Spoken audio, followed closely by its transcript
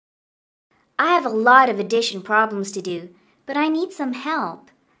I have a lot of addition problems to do, but I need some help.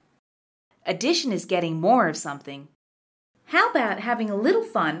 Addition is getting more of something. How about having a little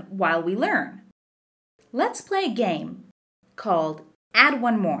fun while we learn? Let's play a game called Add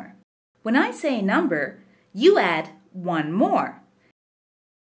One More. When I say a number, you add one more.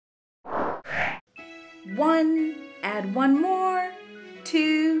 1, add one more.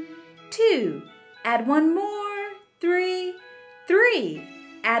 2, 2, add one more. 3, 3,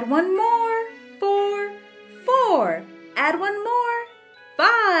 add one more. 4, 4, add one more.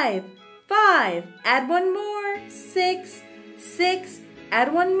 5, 5, add one more. 6, 6,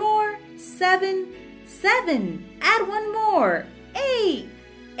 add one more. 7, 7, add one more. 8,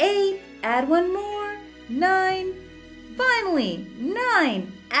 8, add one more. 9, finally,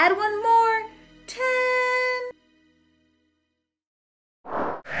 9, add one more. 10.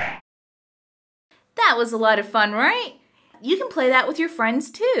 That was a lot of fun, right? You can play that with your friends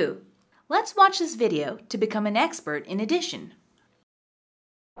too. Let's watch this video to become an expert in addition.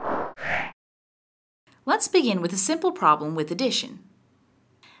 Let's begin with a simple problem with addition.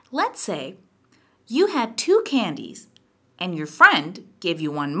 Let's say you had 2 candies and your friend gave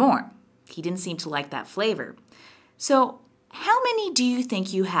you one more. He didn't seem to like that flavor. So how many do you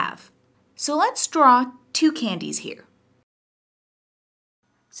think you have? So let's draw 2 candies here.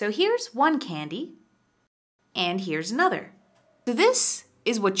 So here's one candy and here's another. So this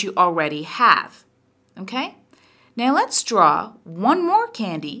is what you already have, okay? Now let's draw one more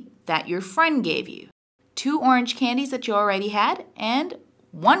candy that your friend gave you. 2 orange candies that you already had and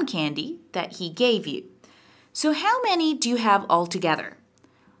 1 candy that he gave you. So how many do you have altogether?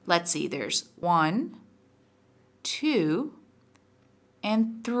 Let's see, there's 1, 2,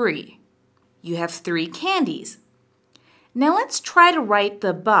 and 3. You have 3 candies. Now let's try to write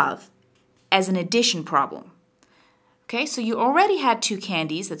the above as an addition problem. Okay, so you already had 2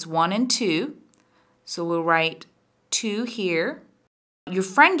 candies, that's 1 and 2. So we'll write 2 here. Your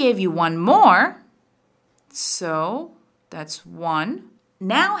friend gave you 1 more, so that's 1.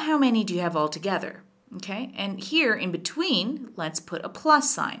 Now how many do you have altogether? Okay, and here in between, let's put a plus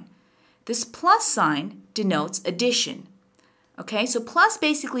sign. This plus sign denotes addition. Okay, so plus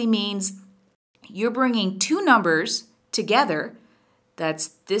basically means you're bringing 2 numbers together, that's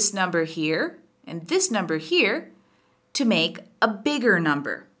this number here and this number here, to make a bigger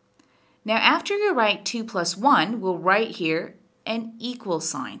number. Now after you write 2 plus 1, we'll write here an equal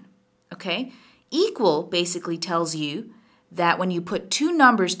sign. Okay, equal basically tells you that when you put 2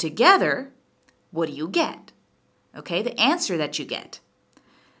 numbers together, what do you get? Okay, the answer that you get.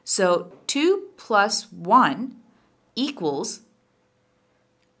 So 2 plus 1 equals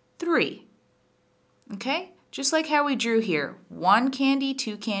 3. Okay, just like how we drew here. 1 candy,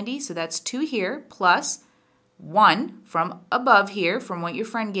 2 candy, so that's 2 here, plus 1 from above here, from what your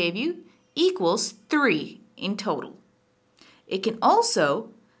friend gave you, equals 3 in total. It can also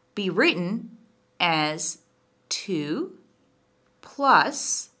be written as 2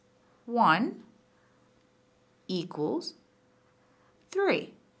 plus 1 equals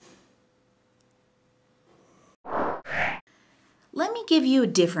 3. Let me give you a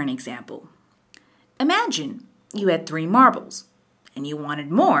different example. Imagine you had 3 marbles and you wanted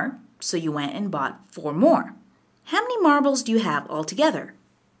more, so you went and bought 4 more. How many marbles do you have altogether?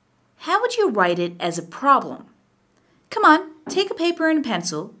 How would you write it as a problem? Come on, take a paper and a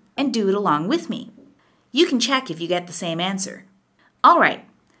pencil and do it along with me. You can check if you get the same answer. All right,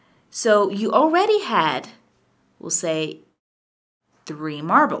 so you already had, we'll say, 3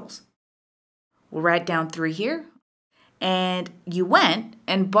 marbles. We'll write down 3 here. And you went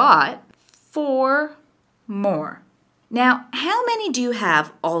and bought 4 more. Now, how many do you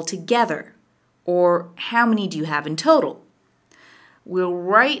have altogether? Or how many do you have in total? We'll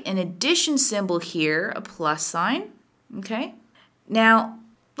write an addition symbol here, a plus sign. Okay? Now,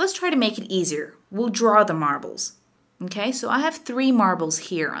 let's try to make it easier. We'll draw the marbles. Okay, so I have 3 marbles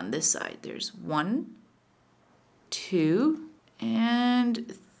here on this side. There's 1, 2,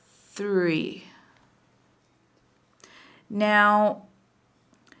 and 3. Now,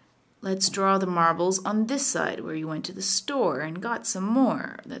 let's draw the marbles on this side where you went to the store and got some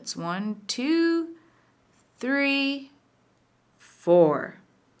more. That's 1, 2, 3, 4.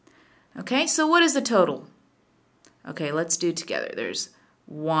 Okay, so what is the total? Okay, let's do it together. There's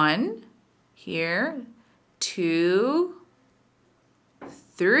 1 here, 2,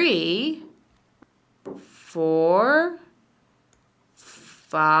 3, 4,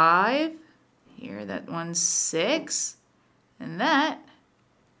 5, here that one's 6, and that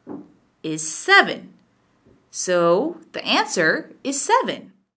is 7. So the answer is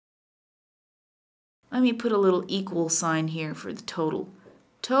 7. Let me put a little equal sign here for the total.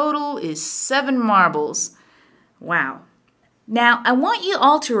 Total is 7 marbles. Wow. Now, I want you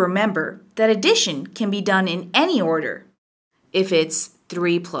all to remember that addition can be done in any order. If it's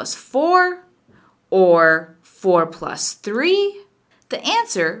 3 plus 4 or 4 plus 3, the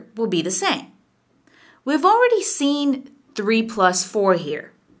answer will be the same. We've already seen 3 plus 4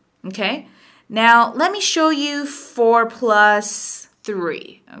 here, okay? Now, let me show you 4 plus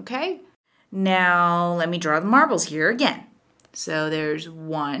 3, okay? Now, let me draw the marbles here again. So there's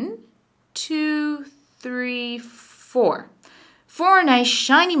 1, 2, 3, 4. 4 nice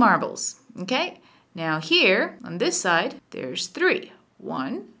shiny marbles, okay? Now here, on this side, there's 3.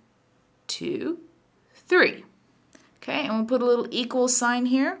 1, 2, 3. Okay, and we'll put a little equal sign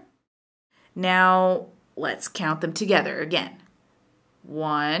here. Now, let's count them together again.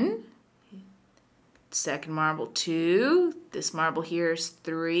 1, second marble 2, this marble here is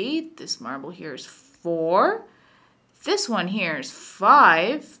 3, this marble here is 4, this one here is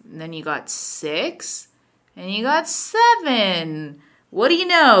 5, and then you got 6, and you got 7. What do you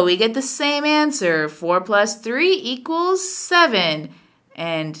know? We get the same answer. 4 plus 3 equals 7,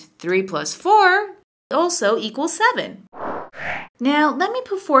 and 3 plus 4 also equals 7. Now, let me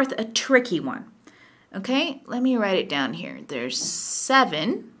put forth a tricky one. Okay, let me write it down here. There's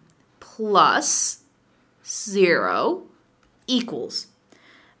 7 plus 0 equals.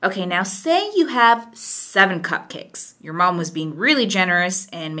 Okay, now say you have 7 cupcakes. Your mom was being really generous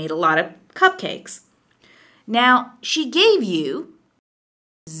and made a lot of cupcakes. Now, she gave you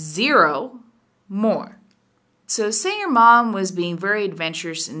 0 more. So say your mom was being very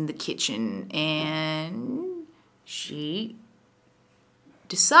adventurous in the kitchen and she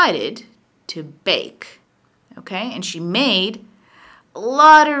decided to bake, okay? And she made a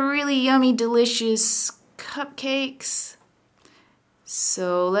lot of really yummy, delicious cupcakes.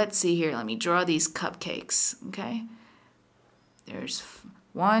 So let's see here. Let me draw these cupcakes, okay? There's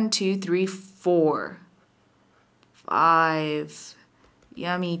 1, 2, 3, 4, 5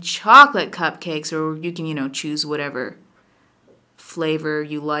 yummy chocolate cupcakes, or you can, choose whatever flavor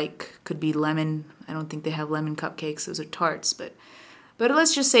you like. Could be lemon. I don't think they have lemon cupcakes. Those are tarts, but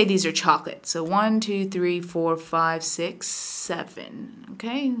let's just say these are chocolate. So 1, 2, 3, 4, 5, 6, 7.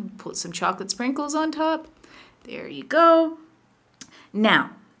 Okay, put some chocolate sprinkles on top. There you go.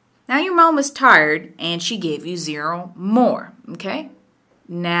 Now your mom was tired and she gave you 0 more, okay?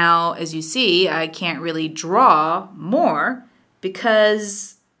 Now, as you see, I can't really draw more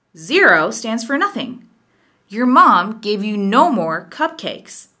because 0 stands for nothing. Your mom gave you no more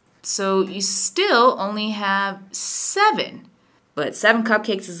cupcakes. So you still only have 7. But 7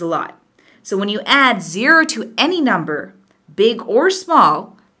 cupcakes is a lot. So when you add 0 to any number, big or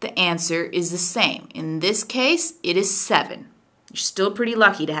small, the answer is the same. In this case, it is 7. You're still pretty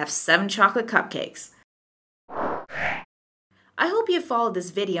lucky to have 7 chocolate cupcakes. I hope you have followed this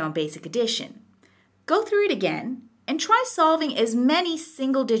video on basic addition. Go through it again and try solving as many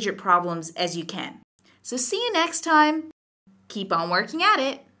single-digit problems as you can. So see you next time. Keep on working at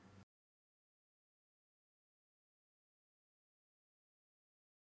it.